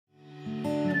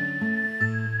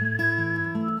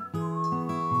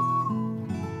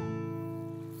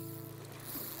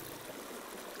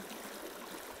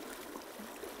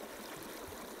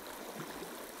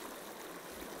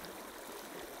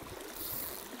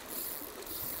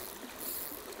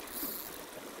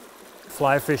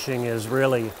Fly fishing is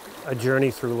really a journey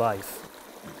through life.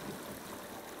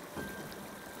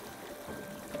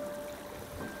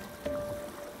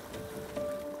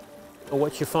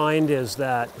 What you find is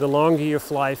that the longer you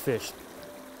fly fish,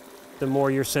 the more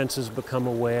your senses become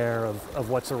aware of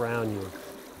what's around you.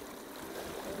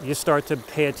 You start to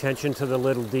pay attention to the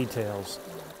little details.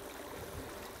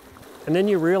 And then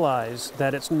you realize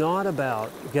that it's not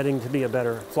about getting to be a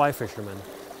better fly fisherman.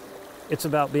 It's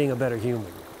about being a better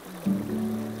human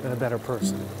and a better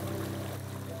person.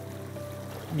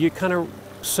 You kind of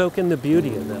soak in the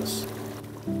beauty of this.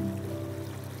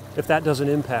 If that doesn't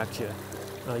impact you,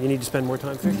 you need to spend more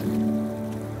time fishing.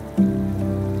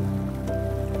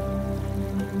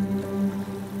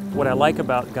 What I like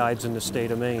about guides in the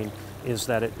state of Maine is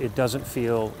that it doesn't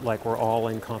feel like we're all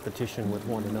in competition with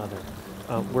one another.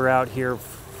 We're out here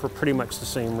for pretty much the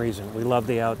same reason. We love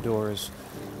the outdoors.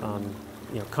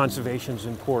 Conservation is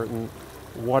important.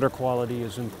 Water quality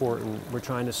is important. We're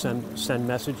trying to send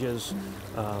messages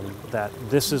that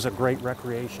this is a great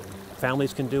recreation.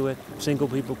 Families can do it, single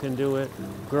people can do it,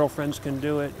 girlfriends can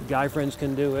do it, guy friends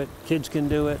can do it, kids can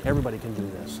do it, everybody can do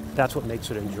this. That's what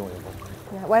makes it enjoyable.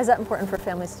 Yeah, why is that important for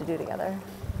families to do together?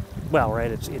 Well,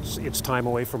 right, it's time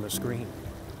away from a screen.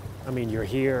 I mean, you're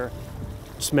here,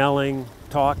 smelling,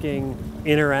 talking,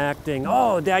 interacting.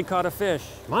 Oh, Dad caught a fish.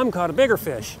 Mom caught a bigger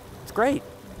fish. It's great.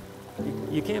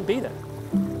 You can't beat it.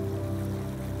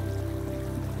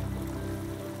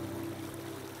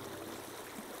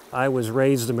 I was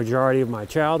raised the majority of my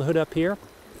childhood up here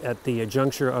at the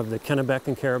juncture of the Kennebec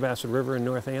and Carrabassett River in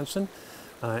North Anson.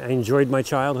 I enjoyed my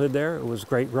childhood there. It was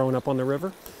great growing up on the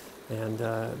river, and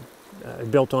I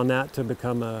built on that to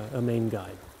become a Maine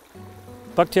guide.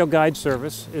 Bucktail Guide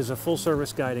Service is a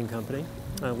full-service guiding company.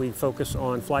 We focus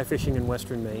on fly fishing in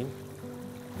western Maine.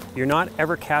 You're not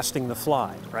ever casting the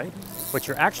fly, right? What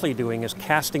you're actually doing is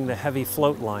casting the heavy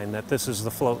float line, that this is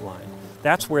the float line.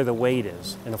 That's where the weight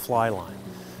is in a fly line.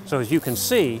 So as you can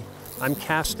see, I'm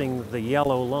casting the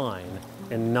yellow line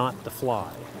and not the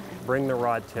fly. Bring the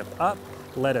rod tip up,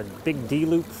 let a big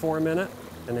D-loop form in it,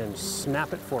 and then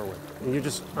snap it forward. And you're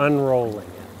just unrolling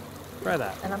it. Try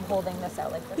that. And I'm holding this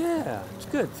out like this? Yeah, it's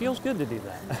good. Feels good to do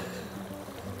that.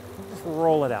 Just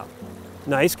roll it out.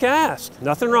 Nice cast.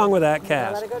 Nothing wrong with that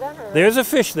cast. Let it go down, or... There's a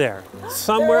fish there.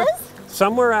 Somewhere,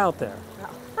 somewhere out there.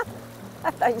 Oh.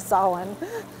 I thought you saw one.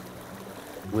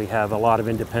 We have a lot of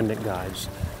independent guides,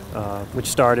 which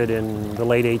started in the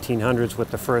late 1800s with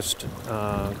the first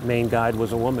Maine guide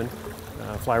was a woman,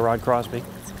 Fly Rod Crosby.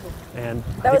 That's cool. And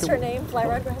that was her name, Fly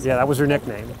Rod Crosby? Yeah, that was her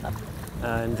nickname.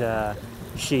 And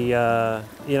she,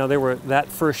 that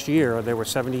first year, there were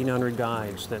 1,700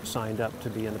 guides that signed up to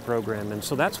be in the program. And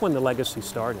so that's when the legacy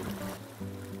started.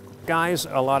 Guys,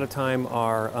 a lot of time,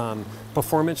 are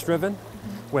performance driven,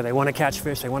 where they want to catch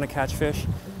fish, they want to catch fish.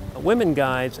 Women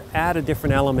guides add a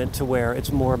different element to where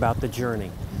it's more about the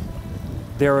journey.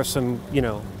 There are some,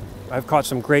 I've caught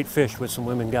some great fish with some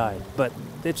women guides, but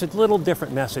it's a little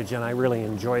different message, and I really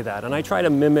enjoy that. And I try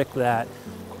to mimic that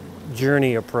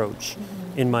journey approach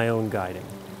in my own guiding,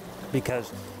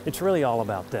 because it's really all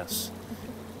about this.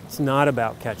 It's not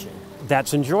about catching.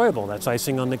 That's enjoyable, that's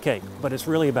icing on the cake, but it's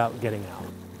really about getting out.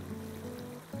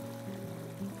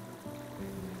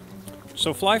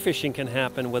 So fly fishing can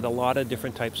happen with a lot of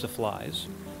different types of flies.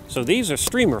 So these are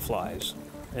streamer flies,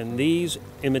 and these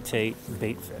imitate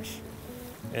bait fish.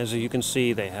 As you can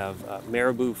see, they have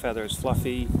marabou feathers,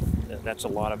 fluffy. That's a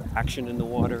lot of action in the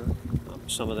water.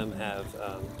 Some of them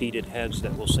have beaded heads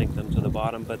that will sink them to the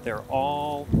bottom, but they're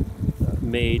all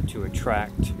made to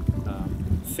attract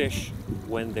fish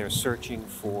when they're searching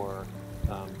for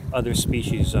other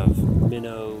species of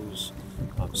minnows,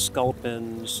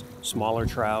 sculpins, smaller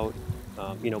trout,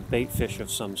 bait fish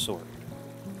of some sort.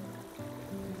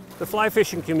 The fly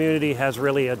fishing community has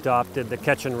really adopted the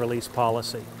catch and release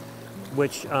policy,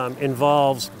 which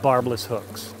involves barbless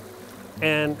hooks.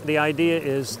 And the idea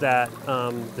is that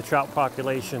the trout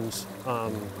populations,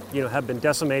 have been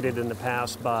decimated in the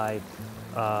past by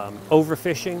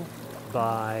overfishing,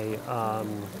 by,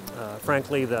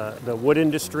 frankly, the wood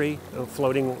industry,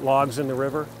 floating logs in the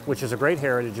river, which is a great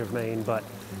heritage of Maine, but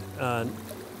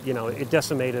it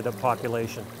decimated a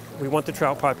population. We want the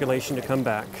trout population to come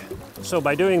back. So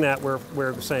by doing that,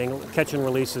 we're saying catch and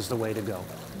release is the way to go.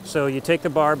 So you take the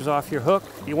barbs off your hook.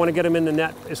 You want to get them in the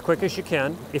net as quick as you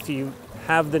can. If you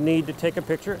have the need to take a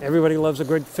picture, everybody loves a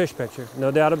good fish picture,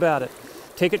 no doubt about it.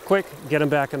 Take it quick, get them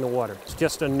back in the water. It's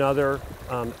just another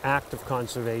act of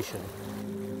conservation.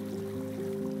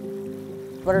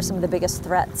 What are some of the biggest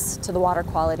threats to the water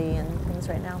quality and things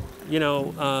right now?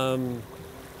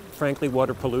 Frankly,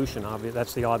 water pollution,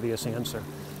 that's the obvious answer.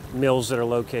 mills that are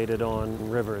located on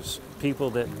rivers, people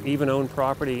that even own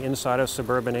property inside a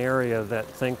suburban area that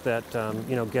think that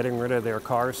you know, getting rid of their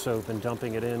car soap and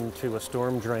dumping it into a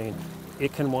storm drain,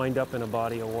 it can wind up in a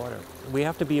body of water. We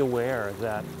have to be aware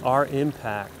that our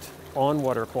impact on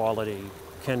water quality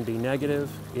can be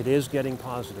negative. It is getting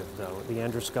positive though. The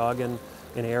Androscoggin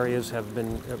in areas have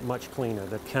been much cleaner.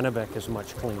 The Kennebec is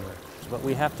much cleaner. But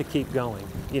we have to keep going.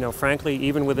 You know, frankly,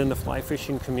 even within the fly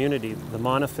fishing community, the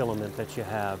monofilament that you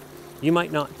have, you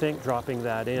might not think dropping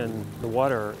that in the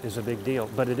water is a big deal,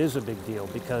 but it is a big deal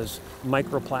because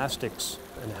microplastics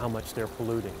and how much they're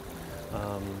polluting.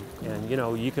 And you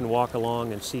know, you can walk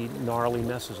along and see gnarly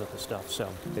messes of the stuff. So,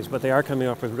 but they are coming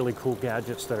up with really cool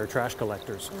gadgets that are trash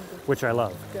collectors, which I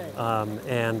love.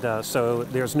 So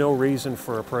there's no reason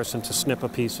for a person to snip a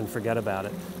piece and forget about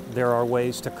it. There are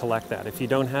ways to collect that. If you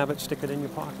don't have it, stick it in your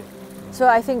pocket. So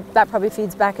I think that probably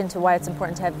feeds back into why it's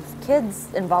important to have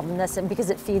kids involved in this, and because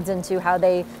it feeds into how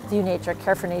they view nature,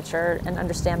 care for nature, and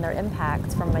understand their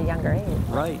impacts from a younger age.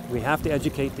 Right. We have to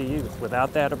educate the youth.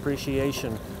 Without that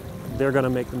appreciation, they're going to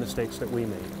make the mistakes that we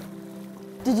made.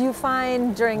 Did you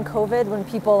find during COVID, when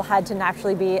people had to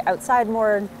naturally be outside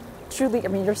more, truly, I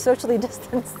mean, you're socially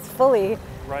distanced fully,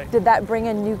 right, did that bring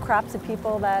in new crops of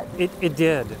people that? It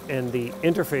did, and the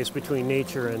interface between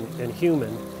nature and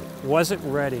human wasn't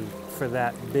ready for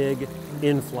that big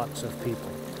influx of people.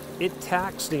 It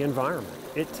taxed the environment,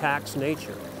 it taxed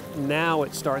nature. Now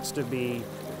it starts to be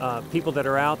people that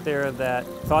are out there that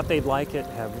thought they'd like it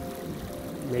have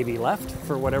maybe left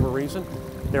for whatever reason.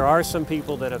 There are some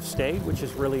people that have stayed, which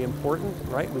is really important,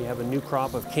 right? We have a new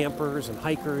crop of campers and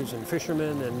hikers and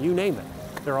fishermen and you name it.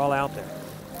 They're all out there.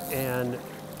 And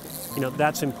you know,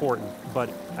 that's important. But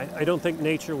I don't think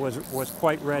nature was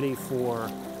quite ready for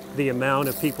the amount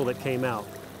of people that came out.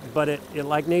 But it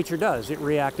like nature does, it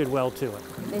reacted well to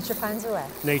it. Nature finds a way.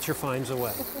 Nature finds a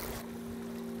way.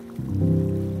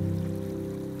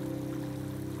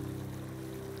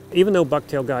 Even though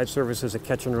Bucktail Guide Service is a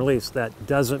catch and release, that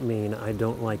doesn't mean I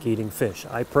don't like eating fish.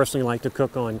 I personally like to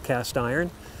cook on cast iron.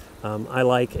 I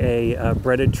like a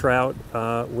breaded trout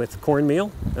with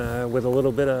cornmeal with a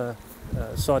little bit of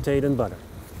sauteed in butter.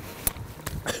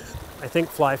 I think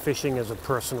fly fishing is a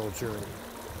personal journey.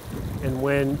 And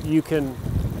when you can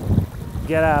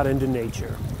get out into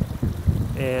nature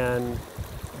and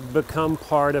become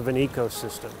part of an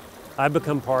ecosystem, I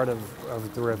become part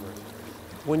of the river.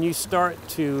 When you start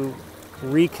to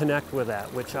reconnect with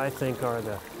that, which I think are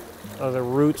the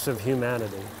roots of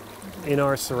humanity in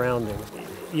our surroundings,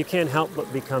 you can't help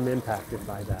but become impacted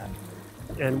by that.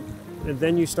 And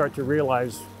then you start to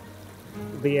realize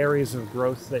the areas of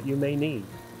growth that you may need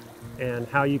and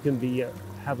how you can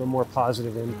have a more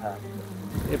positive impact.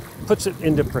 It puts it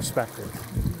into perspective.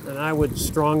 And I would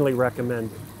strongly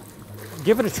recommend,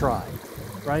 give it a try,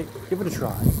 right? Give it a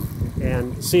try.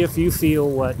 And see if you feel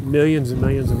what millions and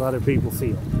millions of other people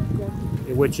feel,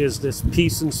 which is this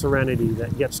peace and serenity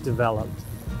that gets developed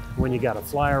when you got a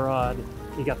fly rod,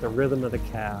 you got the rhythm of the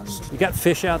cast, you got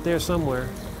fish out there somewhere,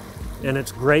 and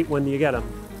it's great when you get them.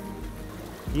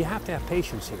 You have to have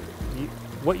patience here.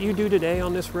 What you do today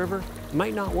on this river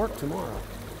might not work tomorrow,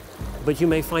 but you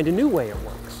may find a new way it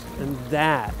works, and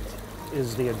that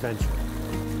is the adventure.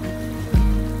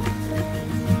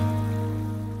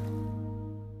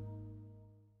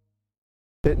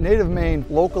 At Native Maine,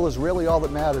 local is really all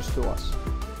that matters to us.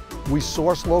 We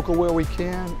source local where we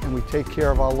can, and we take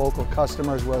care of our local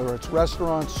customers, whether it's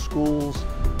restaurants, schools,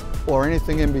 or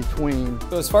anything in between.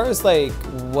 So as far as like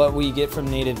what we get from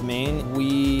Native Maine,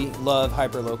 we love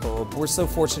hyperlocal. We're so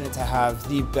fortunate to have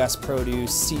the best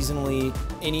produce seasonally.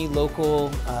 Any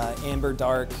local amber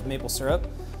dark maple syrup,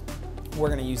 we're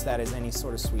going to use that as any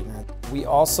sort of sweetener. We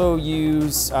also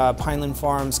use Pineland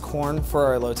Farms corn for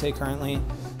our elote currently.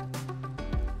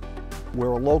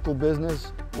 We're a local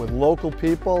business with local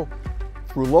people,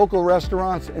 through local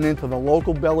restaurants and into the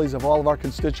local bellies of all of our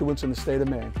constituents in the state of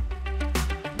Maine.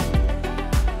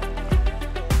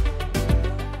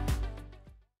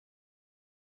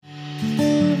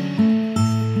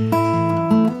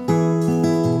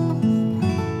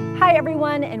 Hi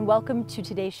everyone, and welcome to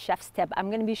today's Chef's Tip. I'm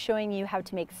going to be showing you how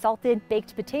to make salted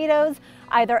baked potatoes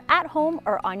either at home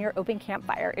or on your open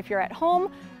campfire. If you're at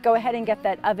home, go ahead and get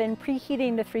that oven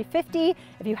preheating to 350.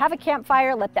 If you have a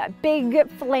campfire, let that big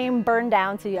flame burn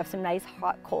down so you have some nice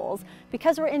hot coals.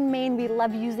 Because we're in Maine, we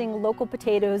love using local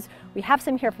potatoes. We have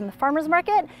some here from the farmer's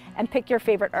market, and pick your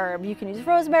favorite herb. You can use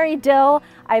rosemary, dill.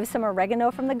 I have some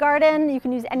oregano from the garden. You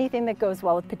can use anything that goes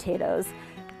well with potatoes.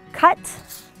 Cut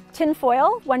tin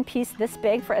foil, one piece this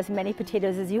big for as many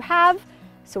potatoes as you have.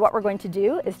 So what we're going to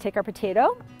do is take our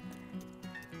potato,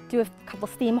 do a couple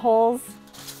steam holes,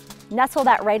 Nestle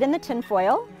that right in the tin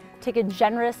foil. Take a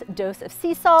generous dose of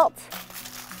sea salt,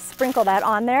 sprinkle that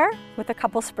on there with a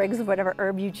couple sprigs of whatever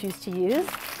herb you choose to use.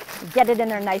 Get it in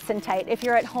there nice and tight. If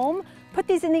you're at home, put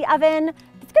these in the oven.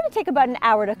 It's going to take about an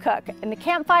hour to cook. In the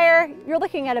campfire, you're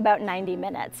looking at about 90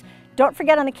 minutes. Don't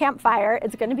forget, on the campfire,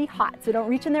 it's going to be hot, so don't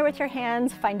reach in there with your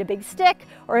hands. Find a big stick,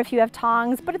 or if you have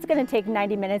tongs, but it's going to take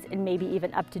 90 minutes and maybe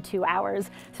even up to 2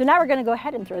 hours. So now we're going to go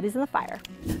ahead and throw these in the fire.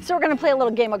 So we're going to play a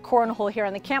little game of cornhole here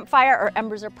on the campfire. Our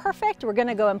embers are perfect. We're going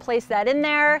to go and place that in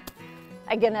there.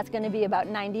 Again, that's going to be about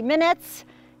 90 minutes.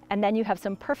 And then you have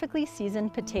some perfectly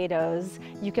seasoned potatoes.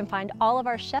 You can find all of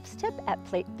our chef's tip at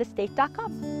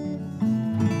platethestate.com.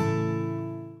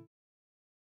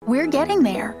 We're getting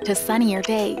there to sunnier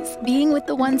days, being with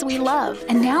the ones we love,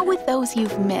 and now with those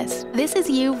you've missed. This is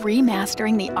you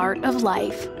remastering the art of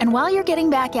life. And while you're getting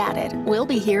back at it, we'll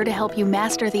be here to help you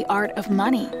master the art of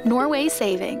money. Norway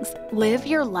Savings. Live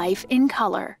your life in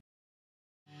color.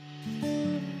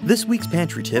 This week's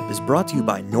Pantry Tip is brought to you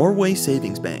by Norway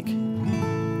Savings Bank.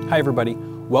 Hi everybody,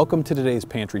 welcome to today's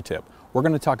Pantry Tip. We're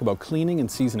going to talk about cleaning and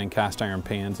seasoning cast iron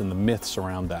pans and the myths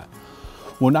around that.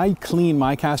 When I clean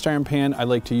my cast iron pan, I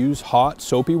like to use hot,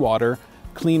 soapy water,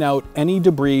 clean out any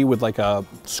debris with like a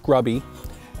scrubby,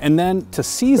 and then to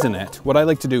season it, what I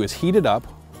like to do is heat it up.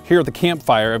 Here at the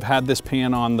campfire, I've had this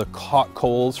pan on the hot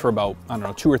coals for about, I don't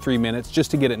know, 2 or 3 minutes just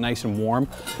to get it nice and warm.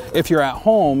 If you're at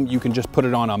home, you can just put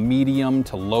it on a medium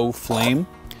to low flame.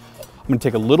 I'm gonna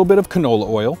take a little bit of canola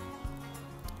oil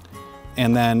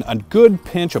and then a good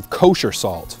pinch of kosher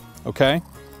salt, okay?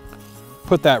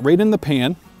 Put that right in the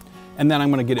pan. And then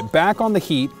I'm gonna get it back on the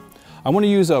heat. I wanna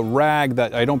use a rag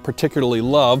that I don't particularly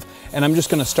love, and I'm just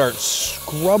gonna start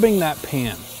scrubbing that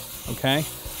pan, okay?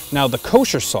 Now the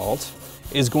kosher salt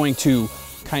is going to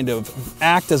kind of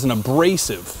act as an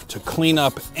abrasive to clean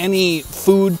up any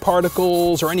food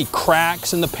particles or any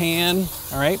cracks in the pan,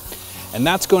 all right? And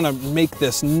that's gonna make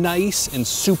this nice and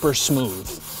super smooth.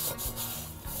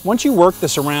 Once you work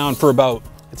this around for about,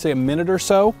 let's say, a minute or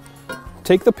so,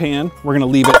 take the pan, we're gonna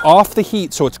leave it off the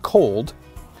heat so it's cold,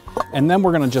 and then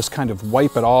we're gonna just kind of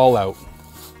wipe it all out.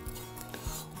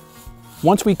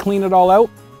 Once we clean it all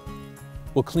out,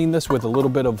 we'll clean this with a little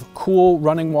bit of cool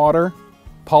running water,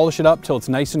 polish it up till it's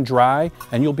nice and dry,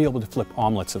 and you'll be able to flip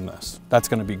omelets in this. That's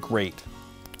gonna be great.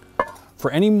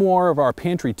 For any more of our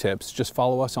pantry tips, just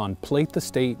follow us on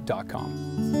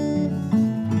platethestate.com.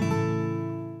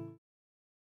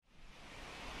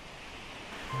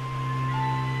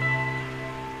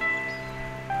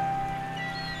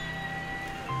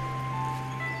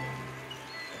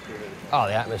 Oh,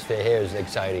 the atmosphere here is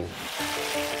exciting.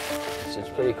 It's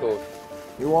pretty cool.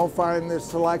 You won't find this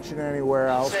selection anywhere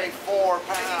else. Say 4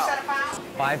 pounds.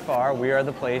 By far, we are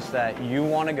the place that you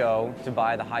want to go to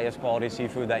buy the highest quality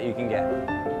seafood that you can get.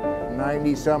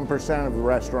 90-some% of the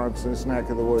restaurants in this neck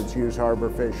of the woods use harbor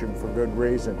fishing for good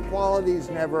reason. Quality's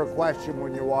never a question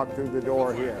when you walk through the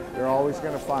door here. You're always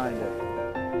going to find it.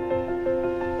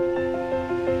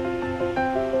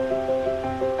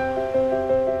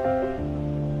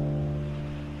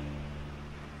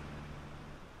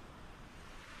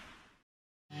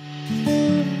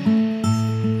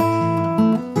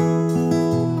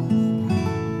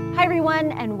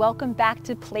 And welcome back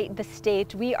to Plate the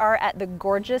State. We are at the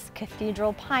gorgeous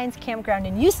Cathedral Pines Campground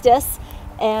in Eustis.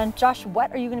 And Josh,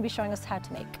 what are you going to be showing us how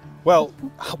to make? Well,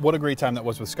 what a great time that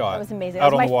was with Scott. That was amazing.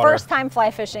 Out It was on the my water. first time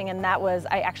fly fishing, and that was,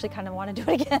 I actually kind of want to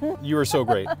do it again. You were so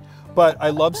great. But I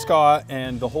love Scott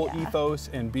and the whole ethos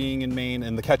and being in Maine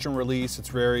and the catch and release. It's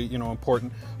very,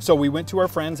 important. So we went to our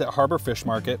friends at Harbor Fish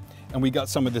Market and we got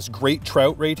some of this great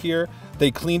trout right here.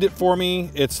 They cleaned it for me.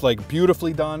 It's like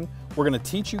beautifully done. We're gonna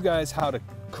teach you guys how to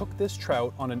cook this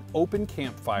trout on an open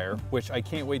campfire, which I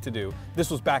can't wait to do. This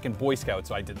was back in Boy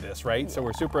Scouts I did this, right? Yeah. So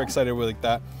we're super excited with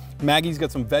that. Maggie's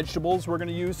got some vegetables we're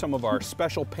gonna use, some of our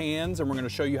special pans, and we're gonna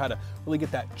show you how to really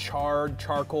get that charred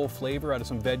charcoal flavor out of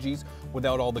some veggies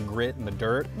without all the grit and the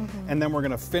dirt. And then we're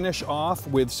gonna finish off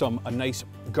with a nice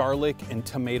garlic and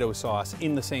tomato sauce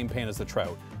in the same pan as the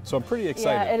trout. So I'm pretty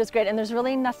excited. Yeah, it is great. And there's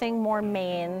really nothing more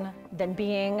Maine than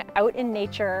being out in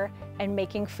nature and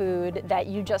making food that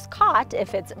you just caught,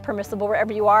 if it's permissible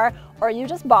wherever you are, or you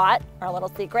just bought, our little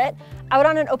secret, out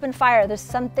on an open fire. There's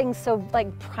something so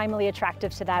primally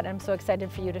attractive to that. And I'm so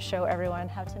excited for you to show everyone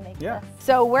how to make this.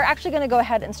 So we're actually gonna go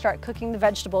ahead and start cooking the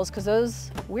vegetables, because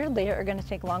those, weirdly, are gonna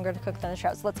take longer to cook than the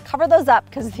trout. So let's cover those up,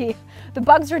 because the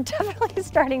bugs are definitely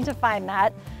starting to find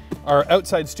that. Our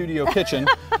outside studio kitchen.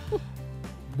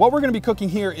 What we're gonna be cooking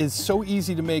here is so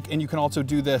easy to make, and you can also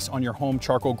do this on your home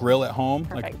charcoal grill at home.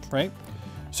 Perfect. Right?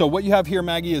 So what you have here,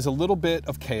 Maggie, is a little bit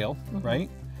of kale, right?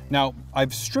 Now,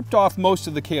 I've stripped off most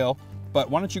of the kale, but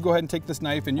why don't you go ahead and take this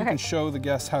knife and you can show the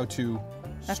guests how to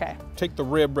take the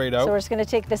rib right out. So we're just gonna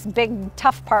take this big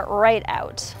tough part right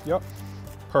out. Yep,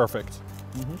 perfect.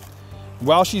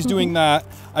 While she's doing that,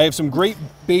 I have some great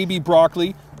baby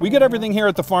broccoli. We get everything here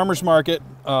at the farmer's market.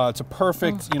 It's a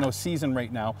perfect, season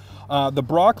right now. The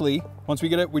broccoli, once we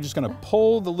get it, we're just gonna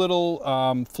pull the little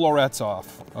florets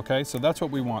off, okay? So that's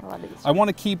what we want. I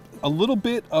wanna keep a little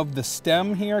bit of the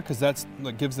stem here because that's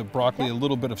what gives the broccoli a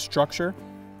little bit of structure.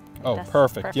 Oh, that's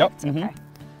perfect. Yep.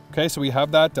 Okay, so we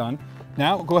have that done.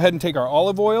 Now, go ahead and take our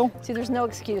olive oil. See, there's no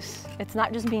excuse. It's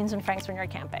not just beans and franks when you're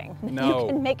camping. No. You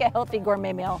can make a healthy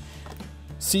gourmet meal.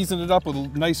 Season it up with a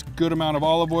nice good amount of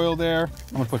olive oil there.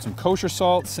 I'm gonna put some kosher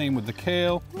salt, same with the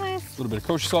kale. Nice. A little bit of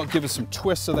kosher salt, give us some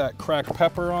twists of that cracked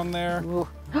pepper on there.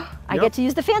 I get to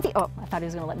use the fancy, oh, I thought he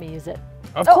was gonna let me use it.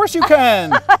 Of course you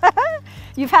can.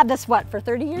 You've had this, what, for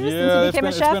 30 years since you became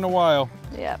a chef? It's been a while.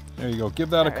 Yeah. There you go, give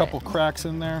that a couple cracks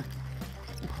in there.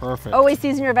 Perfect. Always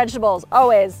season your vegetables,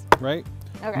 always. Right?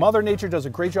 Okay. Mother Nature does a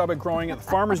great job at growing it. The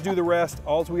farmers do the rest.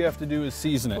 All we have to do is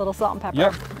season it. A little salt and pepper.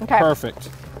 Yep, okay. Perfect.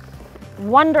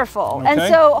 Wonderful. Okay.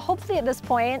 And so hopefully at this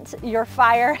point, your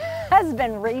fire has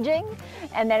been raging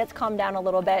and then it's calmed down a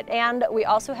little bit. And we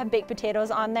also have baked potatoes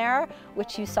on there,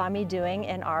 which you saw me doing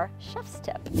in our chef's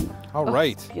tip. All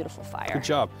right. Beautiful fire. Good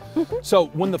job. So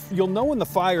you'll know when the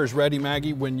fire is ready,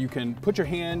 Maggie, when you can put your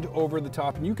hand over the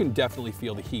top and you can definitely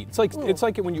feel the heat. It's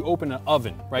like when you open an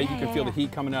oven, right? You can feel the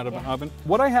heat coming out of an oven.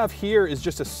 What I have here is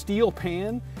just a steel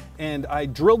pan, and I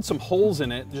drilled some holes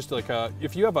in it, just like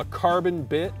if you have a carbon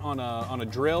bit on a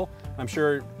drill, I'm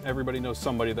sure everybody knows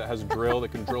somebody that has a drill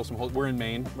that can drill some holes. We're in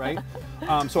Maine, right?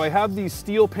 So I have these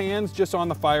steel pans just on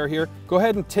the fire here. Go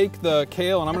ahead and take the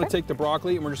kale, and I'm gonna take the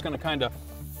broccoli, and we're just gonna kind of,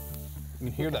 you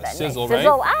can hear that sizzle, nice right?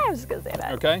 Sizzle, I was gonna say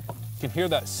that. Okay, you can hear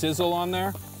that sizzle on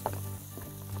there.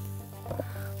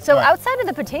 So outside of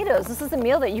the potatoes, this is a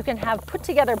meal that you can have put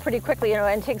together pretty quickly,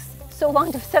 and it takes so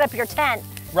long to set up your tent.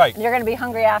 Right. And you're gonna be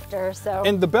hungry after, so.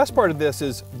 And the best part of this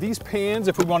is these pans,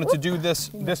 if we wanted to do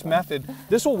this method,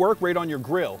 this will work right on your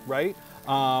grill, right?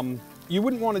 You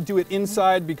wouldn't want to do it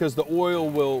inside because the oil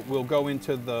will go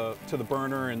into the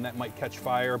burner and that might catch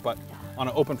fire, but on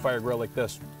an open fire grill like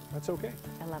this, that's okay.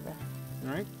 I love it.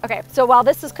 All right. Okay, so while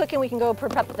this is cooking, we can go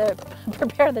prepare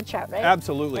the trout, right?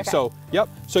 Absolutely. Okay. So, yep.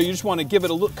 So you just want to give it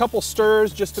a couple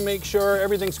stirs just to make sure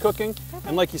everything's cooking. Okay.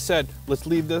 And like you said, let's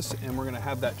leave this and we're going to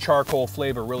have that charcoal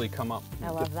flavor really come up.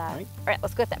 I love that. Right? All right,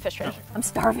 let's go with that fish fry. I'm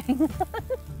starving.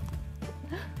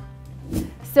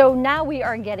 So now we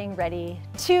are getting ready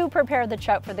to prepare the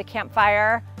trout for the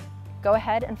campfire. Go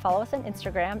ahead and follow us on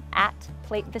Instagram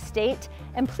 @PlateTheState,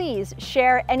 and please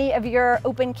share any of your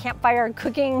open campfire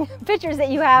cooking pictures that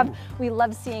you have. We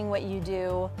love seeing what you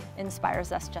do.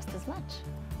 Inspires us just as much.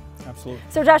 Absolutely.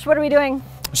 So Josh, what are we doing?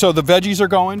 So the veggies are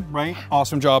going, right?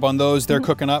 Awesome job on those. They're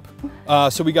cooking up.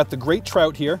 So we got the great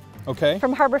trout here, okay?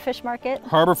 From Harbor Fish Market.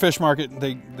 Harbor Fish Market,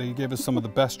 they gave us some of the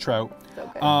best trout. So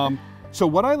good. So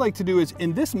what I like to do is,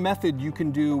 in this method you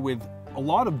can do with a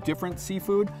lot of different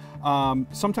seafood.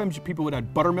 Sometimes people would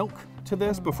add buttermilk to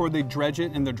this before they dredge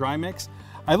it in their dry mix.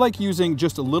 I like using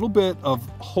just a little bit of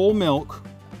whole milk,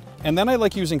 and then I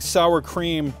like using sour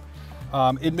cream.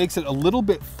 It makes it a little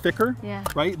bit thicker,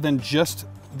 right, than just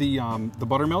the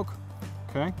buttermilk,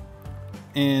 okay?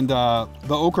 And the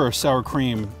okra sour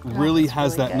cream really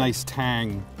has that nice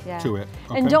tang to it.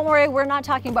 Okay? And don't worry, we're not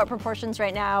talking about proportions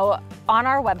right now. On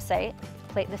our website,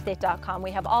 platethestate.com, we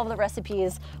have all of the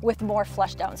recipes with more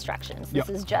fleshed out instructions. This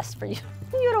is just for you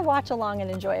to watch along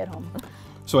and enjoy at home.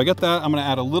 So I got that. I'm gonna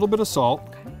add a little bit of salt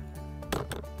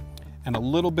and a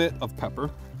little bit of pepper.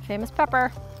 Famous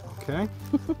pepper. Okay.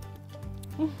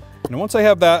 And once I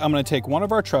have that, I'm gonna take one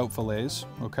of our trout fillets,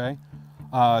 okay?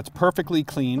 It's perfectly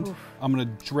cleaned. Oof. I'm gonna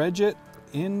dredge it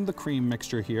in the cream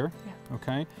mixture here,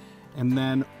 okay? And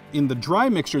then in the dry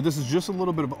mixture, this is just a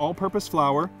little bit of all-purpose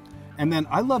flour. And then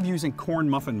I love using corn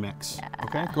muffin mix,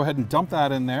 okay? Go ahead and dump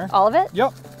that in there. All of it?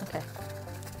 Yep. Okay.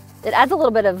 It adds a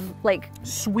little bit of like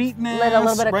sweetness, a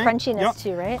little bit of crunchiness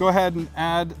too, right? Go ahead and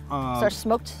add so our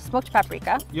smoked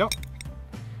paprika. Yep.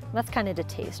 That's kind of to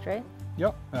taste, right?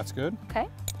 Yep, that's good. Okay.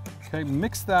 Okay,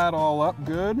 mix that all up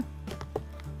good.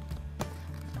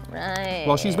 Right.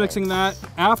 While she's mixing that,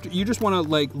 after you just want to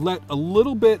like let a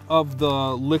little bit of the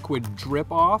liquid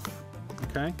drip off,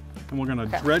 okay? And we're gonna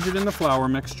dredge it in the flour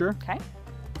mixture. Okay.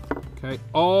 Okay,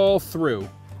 all through.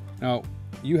 Now,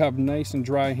 you have nice and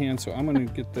dry hands, so I'm gonna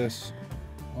get this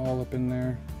all up in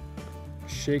there.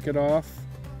 Shake it off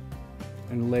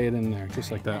and lay it in there,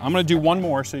 just like that. I'm gonna do one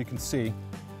more so you can see.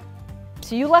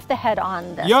 So you left the head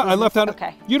on this? Yeah, I left that.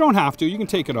 Okay. You don't have to, you can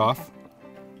take it off.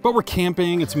 But we're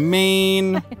camping, it's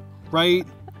Maine, right?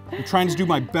 I'm trying to do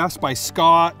my best by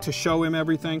Scott to show him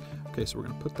everything. Okay, so we're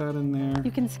gonna put that in there.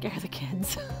 You can scare the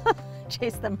kids.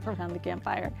 Chase them around the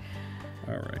campfire.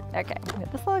 All right. Okay,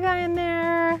 get this little guy in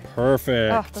there.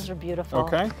 Perfect. Oh, those are beautiful.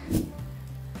 Okay.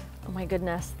 Oh my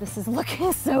goodness, this is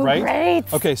looking so right?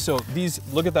 great. Okay, so these,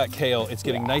 look at that kale. It's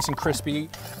getting nice and crispy,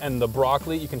 and the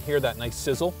broccoli, you can hear that nice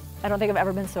sizzle. I don't think I've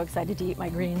ever been so excited to eat my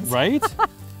greens. Right?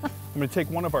 I'm gonna take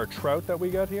one of our trout that we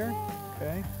got here.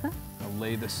 Okay. I'll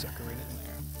lay this sucker right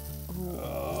in there. Ooh.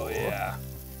 Oh yeah.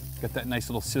 Get that nice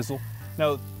little sizzle.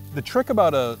 Now, the trick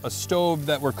about a stove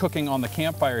that we're cooking on the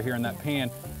campfire here in that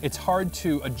pan, it's hard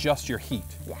to adjust your heat.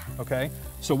 Yeah. Okay?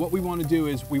 So what we want to do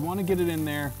is we want to get it in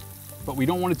there, but we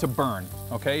don't want it to burn.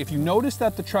 Okay? If you notice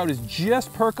that the trout is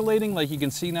just percolating, like you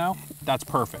can see now, that's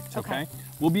perfect. Okay?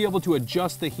 We'll be able to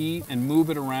adjust the heat and move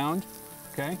it around.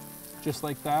 Okay? Just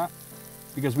like that.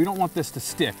 Because we don't want this to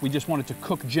stick. We just want it to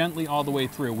cook gently all the way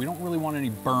through. We don't really want any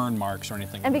burn marks or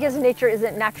anything. And because nature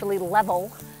isn't naturally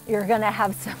level, you're gonna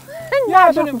have some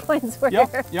natural points where...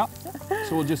 Yep.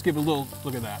 So we'll just give it a little,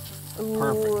 look at that. Ooh,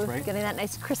 perfect, right? Getting that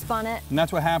nice crisp on it. And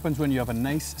that's what happens when you have a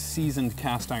nice seasoned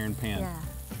cast iron pan. Yeah.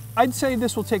 I'd say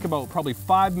this will take about probably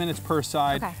 5 minutes per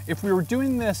side. Okay. If we were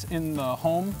doing this in the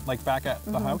home, like back at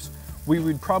the house, we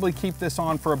would probably keep this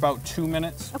on for about 2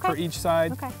 minutes for each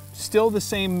side. Okay. Still the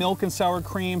same milk and sour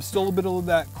cream, still a bit of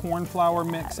that corn flour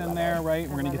mix in there, right?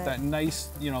 We're gonna get that nice,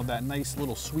 you know, that nice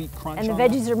little sweet crunch and the on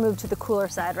veggies are moved to the cooler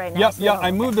side right now. Yep, so yeah, I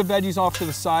moved the veggies off to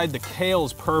the side. The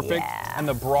kale's perfect. Yeah. And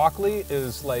the broccoli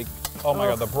is like, oh my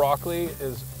God, the broccoli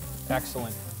is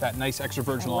excellent. That nice extra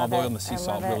virgin olive oil and the sea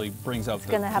salt really brings out the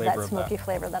flavor of that. It's gonna have that smoky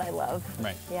flavor that I love.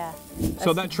 Right. Yeah.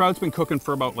 So that trout's been cooking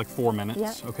for about like 4 minutes,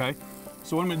 Yeah. okay?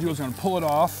 So what I'm gonna do is I'm gonna pull it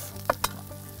off.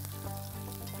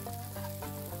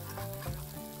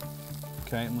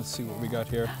 Okay, and let's see what we got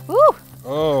here. Ooh!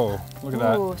 Oh, look at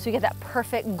that. Ooh, so you get that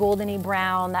perfect goldeny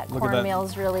brown, that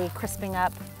cornmeal's really crisping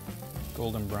up.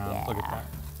 Golden brown, look at that.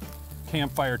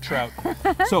 Campfire trout.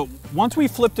 So once we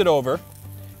flipped it over,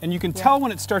 and you can tell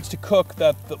when it starts to cook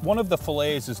that one of the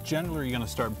fillets is generally gonna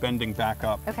start bending back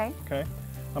up. Okay. Okay,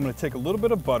 I'm gonna take a little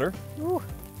bit of butter. Ooh,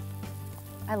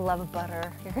 I love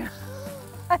butter.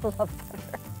 I love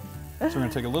butter. So we're gonna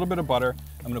take a little bit of butter,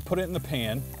 I'm gonna put it in the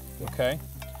pan, okay?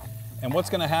 And what's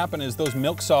gonna happen is those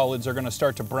milk solids are gonna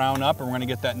start to brown up and we're gonna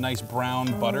get that nice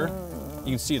brown butter.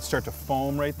 You can see it start to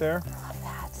foam right there. I love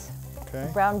that. Okay.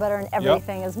 Brown butter and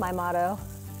everything is my motto.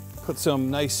 Put some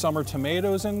nice summer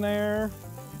tomatoes in there.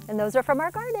 And those are from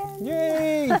our garden.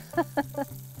 Yay!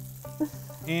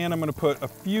 And I'm gonna put a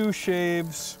few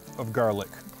shaves of garlic.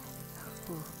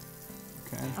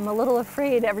 Okay. I'm a little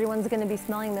afraid everyone's gonna be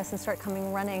smelling this and start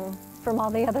coming running from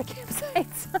all the other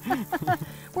campsites.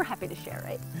 We're happy to share,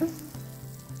 right?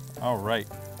 All right.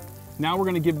 Now we're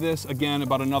gonna give this, again,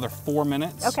 about another 4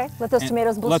 minutes. Okay, let those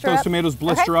tomatoes blister up. Let those up. tomatoes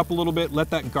blister up a little bit. Let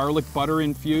that garlic butter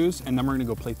infuse, and then we're gonna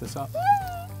go plate this up.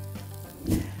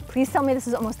 Please tell me this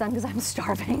is almost done because I'm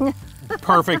starving.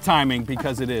 Perfect timing,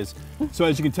 because it is. So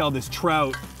as you can tell, this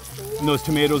trout and those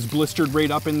tomatoes blistered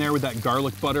right up in there with that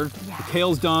garlic butter. Yeah. The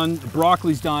kale's done, the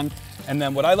broccoli's done. And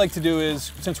then what I like to do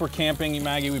is, since we're camping,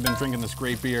 Maggie, we've been drinking this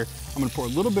great beer, I'm gonna pour a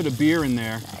little bit of beer in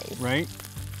there, right?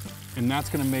 And that's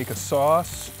gonna make a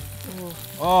sauce. Ooh.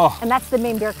 Oh. And that's the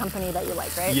Maine beer company that you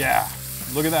like, right? Yeah.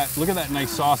 Look at that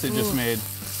nice sauce it just made,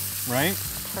 right?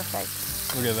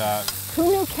 Perfect. Look at that. Who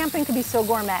knew camping could be so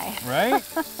gourmet? Right?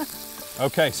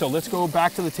 Okay, so let's go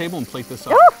back to the table and plate this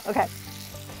up. Ooh, okay.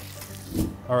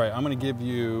 All right, I'm gonna give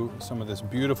you some of this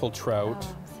beautiful trout.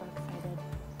 Oh, I'm so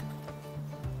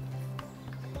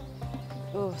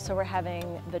excited. Ooh, so we're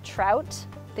having the trout,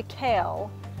 the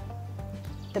kale,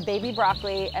 the baby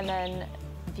broccoli, and then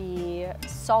the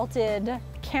salted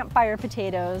campfire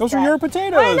potatoes. Those are your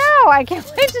potatoes. I know, I can't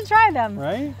wait to try them.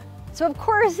 Right? So of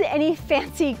course, any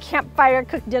fancy campfire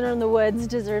cooked dinner in the woods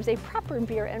deserves a proper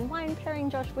beer and wine pairing.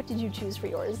 Josh, what did you choose for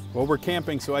yours? Well, we're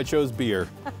camping, so I chose beer.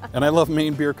 And I love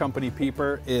Maine Beer Company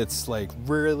Peeper. It's like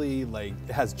really like,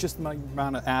 it has just the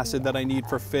amount of acid that I need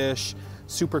for fish.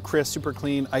 Super crisp, super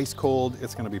clean, ice cold.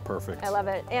 It's gonna be perfect. I love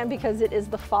it. And because it is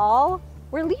the fall,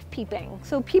 we're leaf peeping.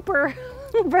 So peeper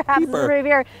perhaps is right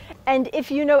here. And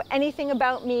if you know anything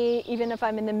about me, even if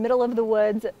I'm in the middle of the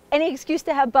woods, any excuse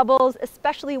to have bubbles,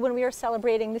 especially when we are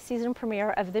celebrating the season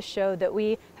premiere of this show that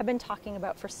we have been talking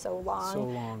about for so long. So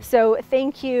long. So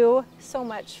thank you so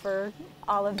much for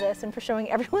all of this and for showing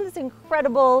everyone this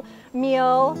incredible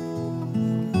meal.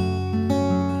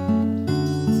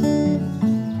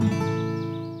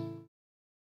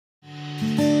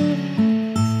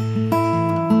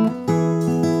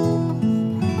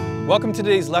 Welcome to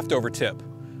today's leftover tip.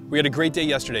 We had a great day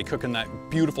yesterday cooking that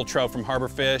beautiful trout from Harbor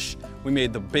Fish. We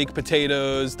made the baked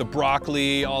potatoes, the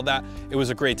broccoli, all that. It was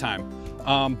a great time.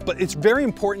 But it's very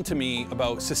important to me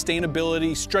about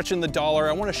sustainability, stretching the dollar.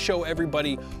 I want to show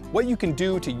everybody what you can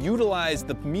do to utilize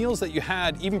the meals that you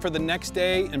had even for the next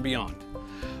day and beyond.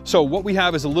 So what we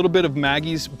have is a little bit of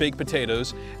Maggie's baked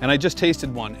potatoes, and I just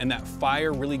tasted one, and that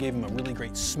fire really gave them a really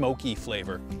great smoky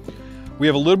flavor. We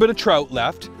have a little bit of trout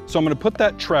left, so I'm going to put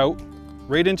that trout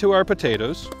right into our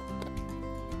potatoes.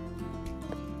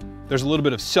 There's a little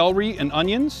bit of celery and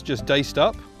onions just diced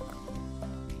up.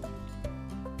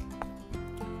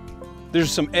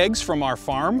 There's some eggs from our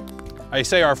farm. I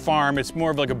say our farm, it's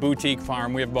more of like a boutique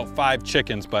farm. We have about 5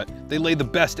 chickens, but they lay the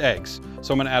best eggs.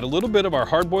 So I'm gonna add a little bit of our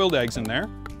hard-boiled eggs in there.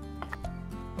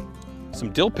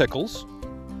 Some dill pickles.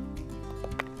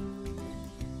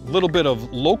 A little bit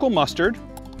of local mustard.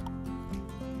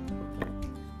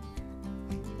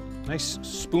 Nice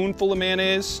spoonful of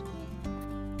mayonnaise.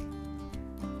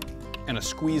 And a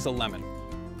squeeze of lemon.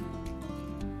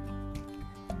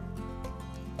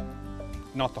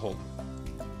 Not the whole.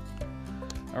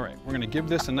 All right, we're gonna give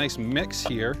this a nice mix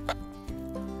here.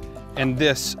 And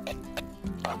this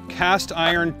cast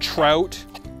iron trout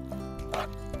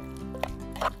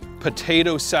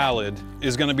potato salad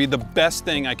is gonna be the best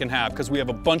thing I can have because we have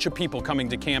a bunch of people coming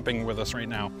to camping with us right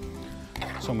now.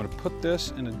 So I'm gonna put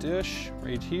this in a dish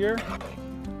right here.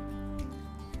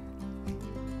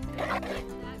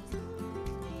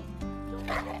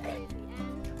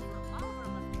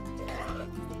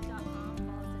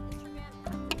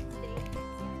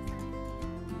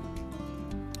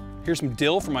 Here's some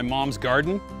dill from my mom's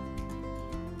garden.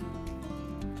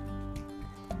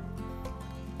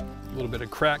 A little bit of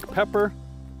cracked pepper,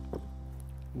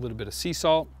 a little bit of sea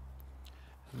salt,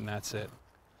 and that's it.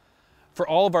 For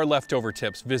all of our leftover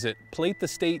tips, visit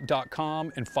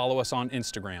platethestate.com and follow us on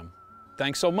Instagram.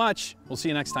 Thanks so much. We'll see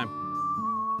you next time.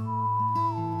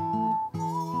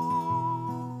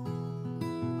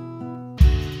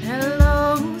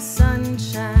 Hello,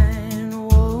 sunshine,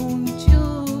 won't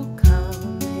you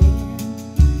come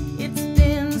in? It's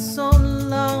been so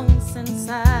long since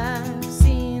I've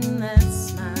seen that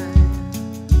smile.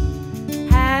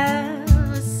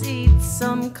 Have a seat,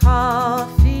 some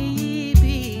coffee,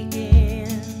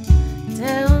 begin.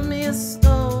 Tell me a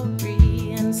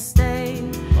story and stay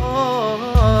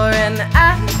more, and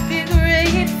I'd be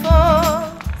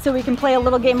grateful. So we can play a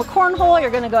little game of cornhole.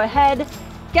 You're gonna go ahead,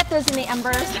 get those in the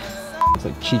embers. It's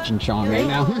like Cheech and Chong right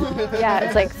now. Yeah,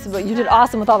 it's like, you did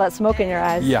awesome with all that smoke in your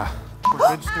eyes. Yeah. We're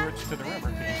good stewards to the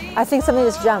river. I think somebody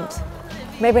just jumped.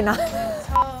 Maybe not.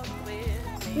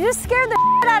 You just scared the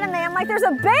out of me. I'm like, there's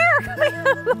a bear coming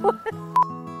out of the woods.